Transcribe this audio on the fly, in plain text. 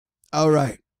All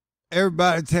right.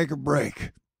 Everybody take a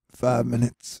break. 5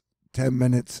 minutes, 10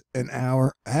 minutes, an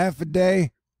hour, half a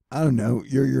day. I don't know.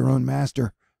 You're your own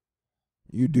master.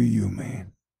 You do you,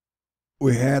 man.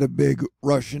 We had a big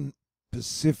Russian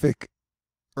Pacific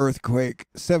earthquake,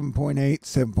 7.8,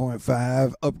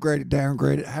 7.5, upgraded,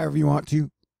 downgraded, however you want to.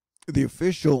 The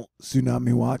official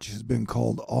tsunami watch has been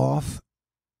called off,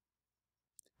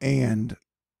 and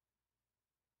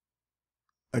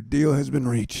a deal has been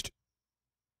reached.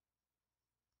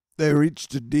 They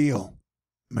reached a deal,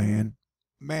 man.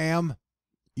 Ma'am,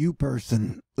 you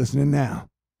person listening now,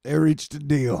 they reached a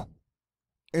deal.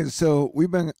 And so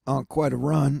we've been on quite a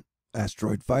run,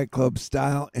 Asteroid Fight Club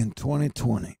style, in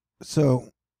 2020. So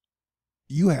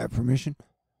you have permission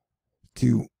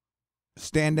to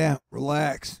stand out,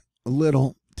 relax a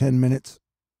little, 10 minutes,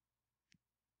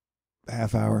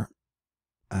 half hour,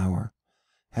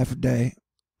 half a day,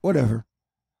 whatever,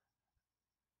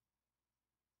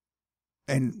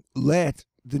 and let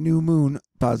the new moon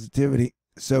positivity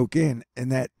soak in,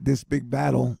 and that this big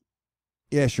battle,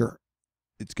 yeah, sure,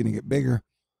 it's going to get bigger,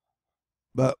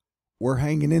 but we're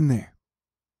hanging in there.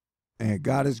 And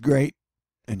God is great,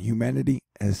 and humanity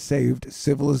has saved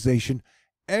civilization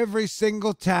every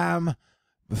single time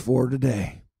before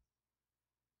today.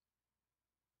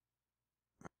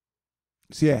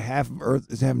 So yeah, half of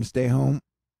Earth is having to stay home.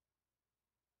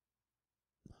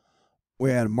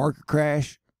 We had a market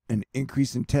crash, an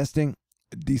increase in testing,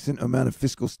 a decent amount of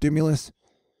fiscal stimulus,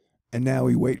 and now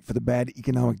we wait for the bad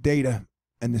economic data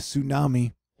and the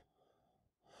tsunami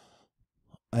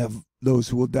of those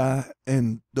who will die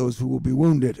and those who will be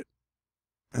wounded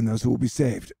and those who will be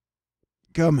saved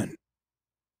coming.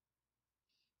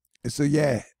 And so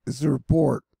yeah, this is a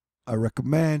report. I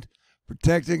recommend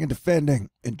protecting and defending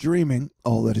and dreaming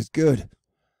all that is good.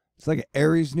 It's like an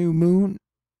Aries new moon,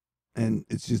 and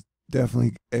it's just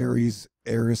definitely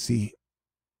Aries-y.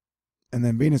 And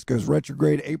then Venus goes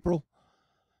retrograde April.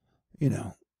 You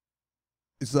know,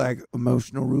 it's like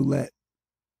emotional roulette.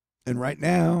 And right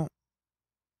now,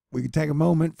 we can take a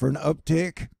moment for an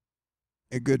uptick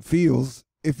in good feels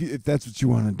if that's what you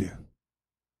want to do.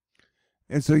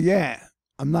 And so, yeah,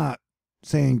 I'm not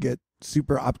saying get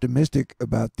super optimistic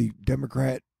about the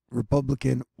Democrat,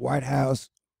 Republican, White House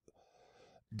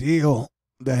deal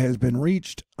that has been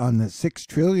reached on the $6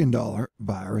 trillion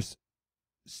virus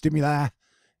stimuli,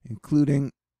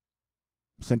 including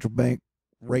central bank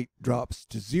rate drops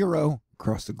to zero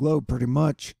across the globe pretty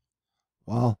much,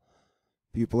 while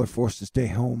people are forced to stay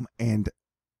home and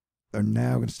are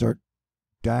now going to start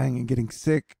dying and getting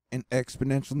sick in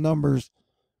exponential numbers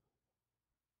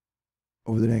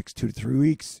over the next 2 to 3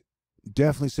 weeks.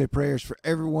 Definitely say prayers for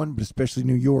everyone, but especially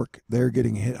New York. They're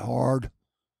getting hit hard.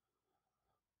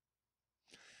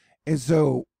 And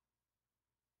so,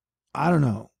 I don't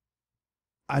know.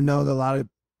 I know that a lot of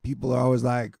people are always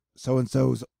like,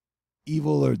 so-and-so's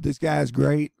evil or this guy's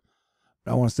great.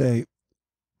 But I want to say,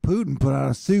 Putin put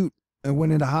on a suit and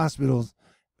went into hospitals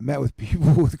and met with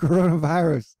people with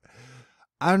coronavirus.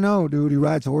 I don't know, dude. He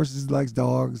rides horses, likes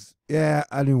dogs. Yeah,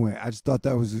 anyway, I just thought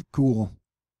that was cool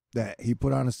that he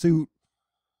put on a suit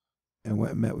and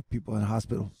went and met with people in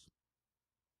hospitals.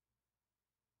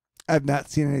 I've not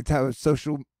seen any type of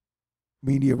social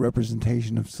media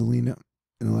representation of Selena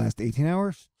in the last 18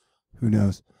 hours. Who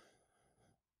knows?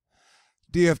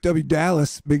 DFW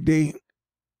Dallas, Big D.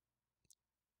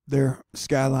 Their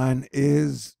skyline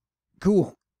is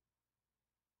cool.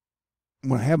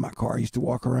 When I had my car, I used to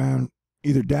walk around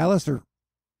either Dallas or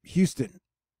Houston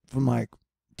from like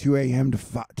 2 a.m.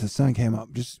 to sun came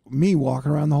up. Just me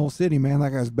walking around the whole city, man,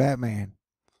 like I was Batman.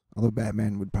 Although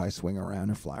Batman would probably swing around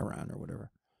or fly around or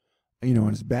whatever. You know,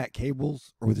 on his bat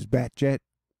cables or with his bat jet,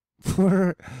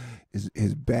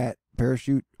 his bat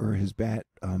parachute or his bat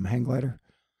hang glider.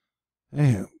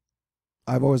 Anyway,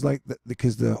 I've always liked that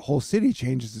because the whole city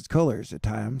changes its colors at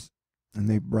times, and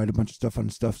they write a bunch of stuff on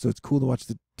stuff. So it's cool to watch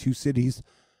the two cities,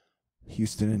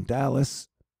 Houston and Dallas.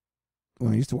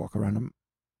 When I used to walk around them,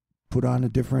 put on a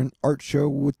different art show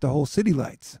with the whole city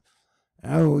lights.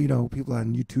 Oh, you know, people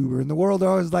on YouTube or in the world are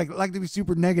always like to be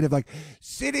super negative, like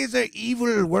cities are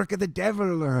evil, work of the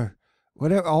devil, or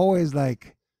whatever. Always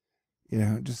like, you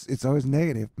know, just it's always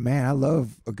negative. Man, I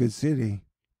love a good city.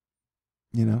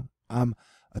 You know, I'm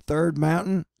a third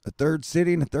mountain, a third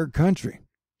city, and a third country.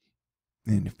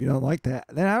 And if you don't like that,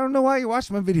 then I don't know why you watch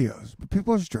my videos. But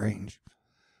people are strange.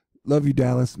 Love you,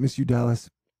 Dallas. Miss you, Dallas.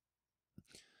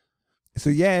 So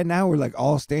yeah, now we're like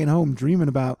all staying home, dreaming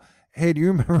about, hey, do you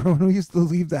remember when we used to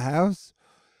leave the house?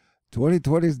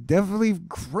 2020 is definitely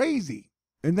crazy.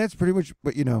 And that's pretty much,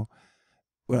 but you know,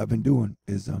 what I've been doing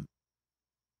is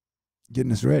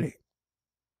getting us ready.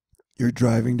 You're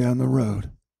driving down the road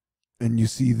and you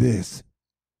see this.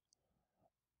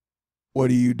 What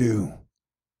do you do?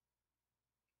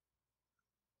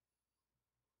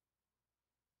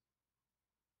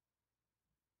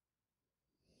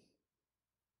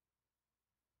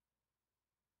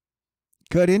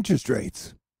 Cut interest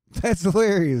rates. That's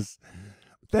hilarious.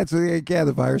 That's yeah,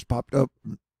 the virus popped up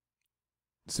in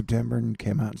September and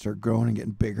came out and started growing and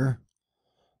getting bigger.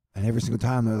 And every single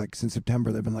time they're like, since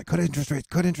September, they've been like, cut interest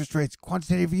rates,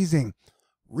 quantitative easing,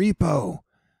 repo,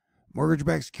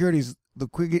 mortgage-backed securities,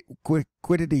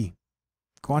 liquidity,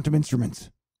 quantum instruments.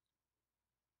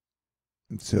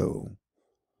 And so,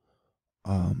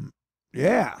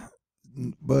 yeah,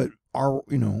 but so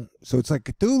it's like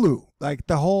Cthulhu, like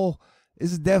the whole.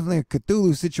 This is definitely a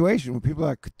Cthulhu situation where people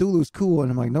are like, Cthulhu's cool,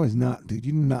 and I'm like, no, he's not, dude.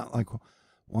 You do not like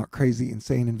want crazy,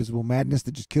 insane, invisible madness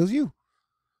that just kills you.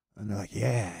 And they're like,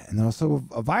 yeah. And then also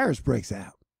a virus breaks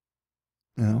out.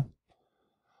 So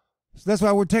that's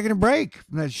why we're taking a break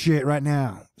from that shit right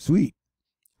now. Sweet.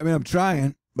 I mean, I'm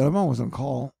trying, but I'm always on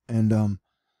call. And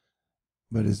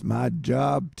but it's my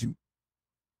job to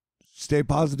stay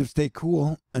positive, stay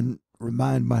cool, and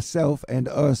remind myself and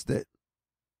us that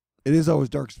it is always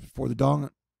darkest before the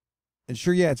dawn. And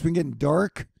sure, yeah, it's been getting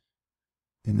dark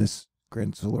in this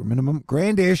grandish solar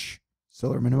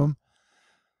minimum.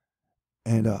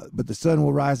 And but the sun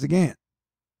will rise again.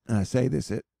 And I say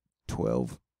this at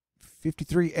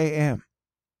 12:53 a.m.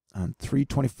 on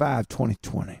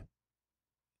 3/25/2020.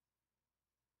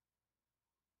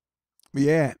 But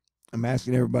yeah, I'm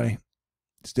asking everybody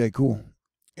to stay cool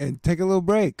and take a little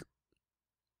break.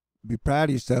 Be proud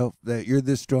of yourself that you're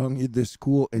this strong, you're this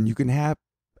cool, and you can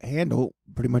handle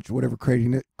pretty much whatever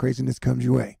craziness comes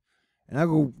your way. And I'll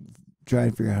go try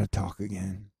and figure out how to talk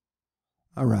again.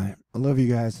 All right. I love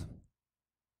you guys.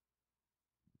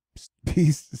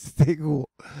 Peace. Stay cool.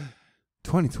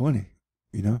 2020,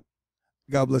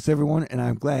 God bless everyone, and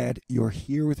I'm glad you're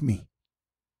here with me.